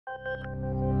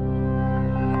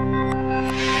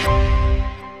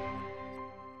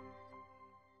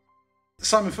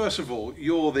Simon, first of all,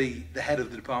 you're the head of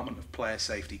the Department of Player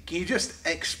Safety. Can you just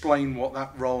explain what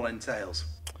that role entails?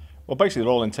 Well, basically the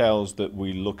role entails that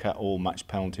we look at all match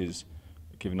penalties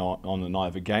given on the night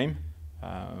of a game,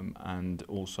 and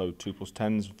also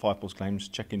 2+10s, 5+ claims,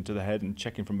 checking to the head and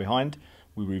checking from behind.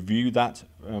 We review that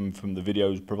from the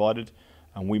videos provided,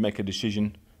 and we make a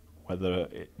decision whether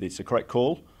it's a correct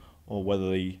call or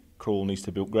whether the call needs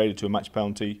to be upgraded to a match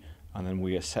penalty, and then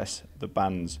we assess the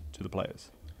bans to the players.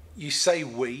 You say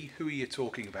we. Who are you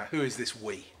talking about? Who is this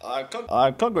we? I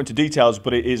can't go into details,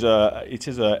 but it is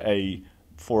a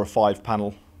 4 or 5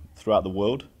 panel throughout the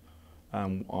world.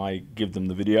 I give them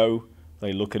the video,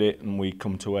 they look at it, and we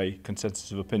come to a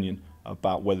consensus of opinion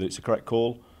about whether it's a correct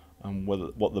call and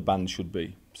what the ban should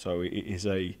be. So it is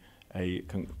a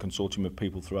consortium of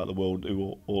people throughout the world who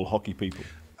are all hockey people.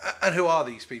 And who are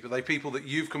these people? Are they people that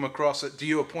you've come across? Do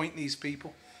you appoint these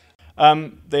people?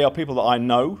 They are people that I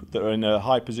know that are in a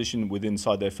high position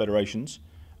inside their federations,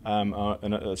 and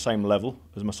at the same level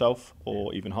as myself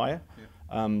or even higher.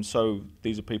 Yeah. So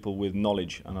these are people with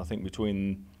knowledge, and I think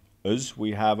between us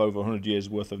we have over 100 years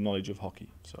worth of knowledge of hockey.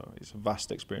 So it's a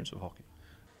vast experience of hockey.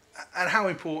 And how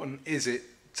important is it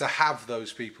to have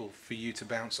those people for you to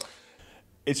bounce off?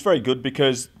 It's very good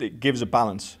because it gives a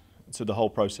balance to the whole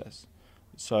process.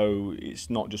 So it's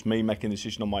not just me making the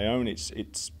decision on my own, it's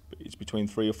between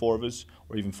 3 or 4 of us,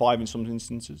 or even 5 in some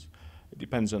instances. It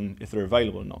depends on if they're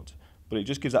available or not. But it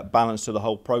just gives that balance to the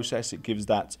whole process. It gives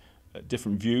that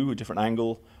different view, a different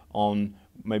angle on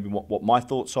maybe what my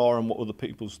thoughts are and what other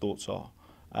people's thoughts are.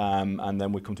 And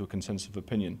then we come to a consensus of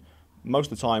opinion.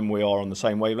 Most of the time we are on the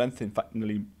same wavelength. In fact,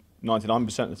 nearly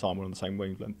 99% of the time we're on the same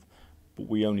wavelength. But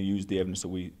we only use the evidence that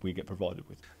we get provided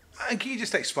with. And can you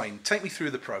just explain, take me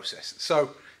through the process?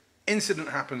 So, incident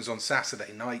happens on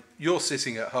Saturday night, you're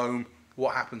sitting at home,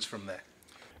 what happens from there?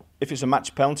 If it's a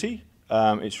match penalty,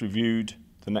 it's reviewed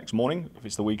the next morning, if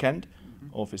it's the weekend,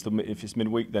 or if it's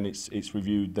midweek, then it's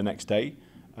reviewed the next day.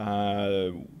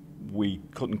 We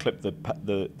cut and clip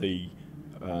the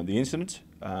incident,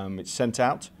 it's sent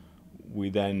out.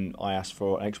 I ask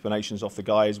for explanations off the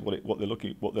guys, what they're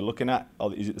looking at.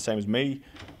 Is it the same as me?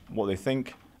 What they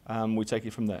think? We take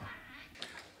it from there.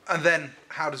 And then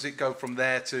how does it go from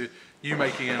there to you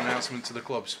making an announcement to the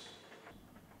clubs?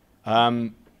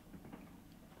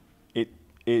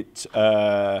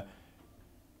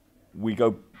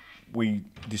 We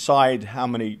decide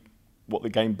what the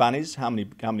game ban is, how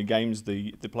many games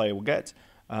the player will get.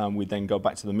 We then go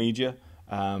back to the media,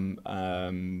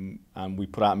 and we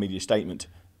put out a media statement.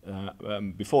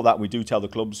 Before that, we do tell the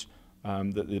clubs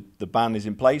that the ban is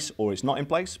in place or it's not in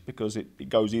place, because it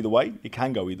goes either way. It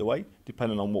can go either way,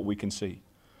 depending on what we can see.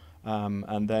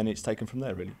 And then it's taken from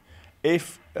there, really.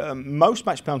 If most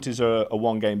match penalties are a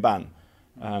 1-game ban,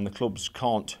 and the clubs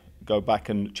can't go back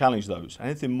and challenge those.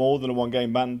 Anything more than a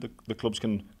 1-game ban, the clubs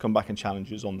can come back and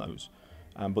challenge us on those.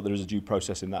 But there is a due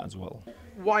process in that as well.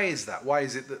 Why is that? Why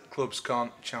is it that clubs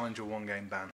can't challenge a 1-game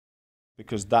ban?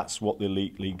 Because that's what the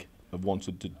league have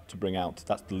wanted to bring out.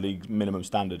 That's the league's minimum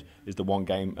standard, is the 1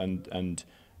 game, and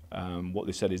what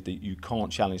they said is that you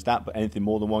can't challenge that, but anything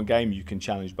more than 1 game you can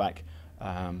challenge back,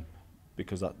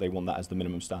 because they want that as the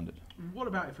minimum standard. What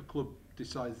about if a club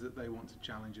decides that they want to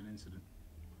challenge an incident?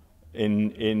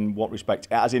 In what respect?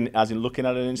 As in looking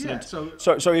at an incident? Yeah,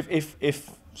 so if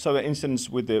the incidents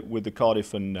with the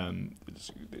Cardiff and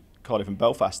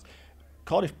Belfast,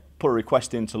 Cardiff put a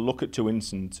request in to look at 2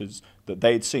 instances that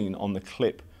they'd seen on the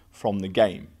clip from the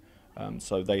game.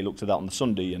 So they looked at that on the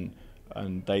Sunday,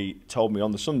 and they told me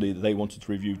on the Sunday that they wanted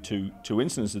to review two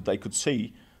incidents that they could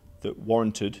see that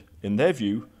warranted, in their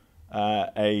view,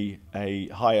 a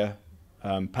higher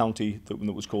penalty that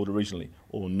was called originally,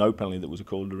 or no penalty that was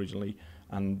called originally,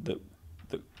 and that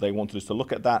they wanted us to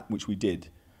look at that, which we did.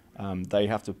 They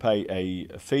have to pay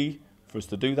a fee for us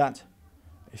to do that.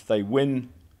 If they win,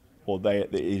 or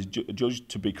it is judged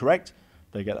to be correct,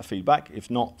 they get that fee back. If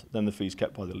not, then the fee is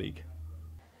kept by the league.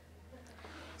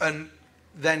 And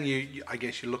then I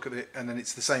guess you look at it, and then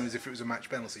it's the same as if it was a match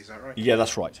penalty. Is that right? Yeah,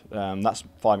 that's right. That's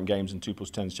 5 games and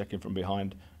 2+10s, checking from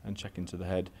behind and checking to the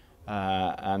head.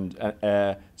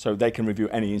 So they can review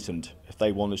any incident. If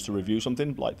they want us to review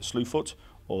something like the slew foot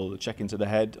or the check into the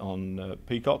head on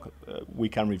Peacock, we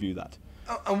can review that.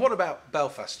 And what about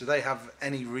Belfast? Do they have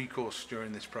any recourse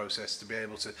during this process to be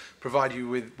able to provide you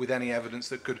with any evidence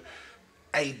that could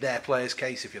aid their player's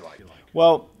case, if you like?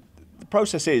 Well, the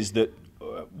process is that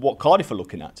what Cardiff are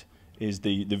looking at is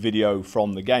the video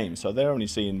from the game, so they're only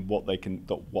seeing what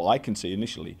I can see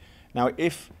initially. Now,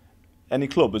 if any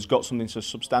club has got something to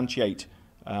substantiate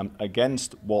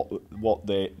against what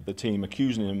the team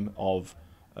accusing him of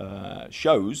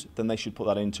shows, then they should put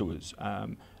that into us,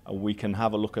 and we can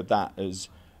have a look at that as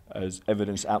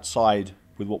evidence outside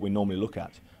with what we normally look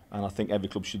at. And I think every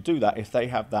club should do that if they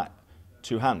have that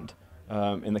to hand.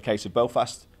 In the case of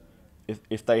Belfast,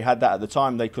 if they had that at the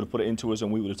time, they could have put it into us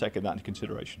and we would have taken that into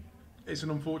consideration. It's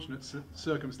an unfortunate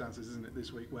circumstances, isn't it,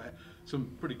 this week, where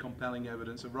some pretty compelling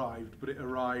evidence arrived, but it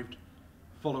arrived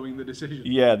following the decision.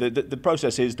 Yeah, the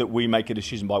process is that we make a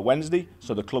decision by Wednesday,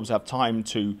 so the clubs have time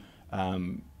to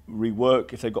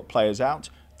rework, if they've got players out,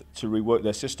 to rework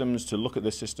their systems, to look at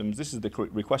their systems. This is the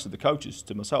request of the coaches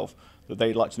to myself, that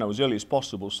they'd like to know as early as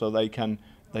possible so they can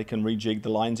rejig the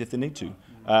lines if they need to.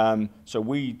 So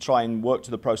we try and work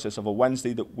to the process of a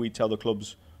Wednesday that we tell the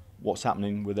clubs what's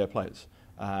happening with their players.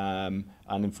 And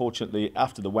unfortunately,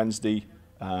 after the Wednesday,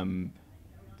 5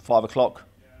 o'clock,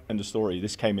 end of story.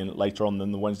 This came in later on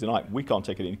than the Wednesday night. We can't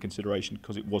take it into consideration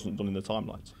because it wasn't done in the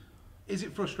timelines. Is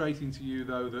it frustrating to you,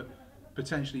 though, that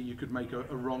potentially you could make a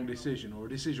wrong decision, or a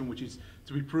decision which is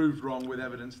to be proved wrong with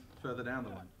evidence further down the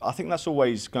line? I think that's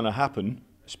always going to happen,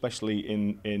 especially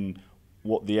in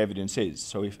what the evidence is.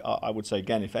 So if I would say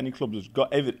again, if any club has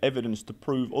got evidence to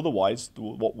prove otherwise,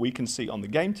 what we can see on the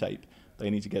game tape, they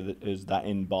need to get us that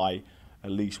in by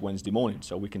at least Wednesday morning,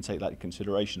 so we can take that into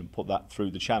consideration and put that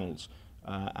through the channels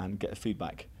and get a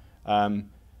feedback. And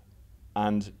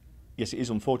yes, it is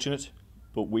unfortunate,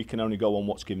 but we can only go on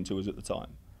what's given to us at the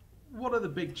time. What are the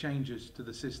big changes to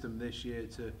the system this year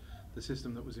to the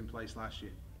system that was in place last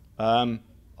year? I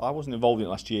wasn't involved in it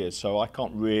last year, so I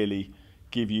can't really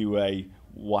give you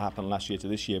what happened last year to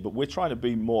this year. But we're trying to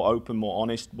be more open, more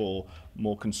honest, more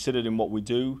considered in what we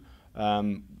do.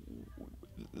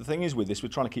 The thing is with this, we're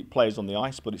trying to keep players on the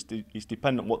ice, but it's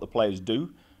dependent on what the players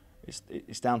do.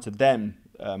 It's down to them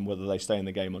whether they stay in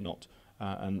the game or not,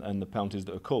 and the penalties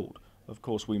that are called. Of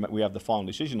course, we have the final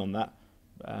decision on that,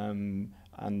 and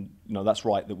that's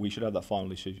right that we should have that final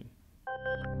decision.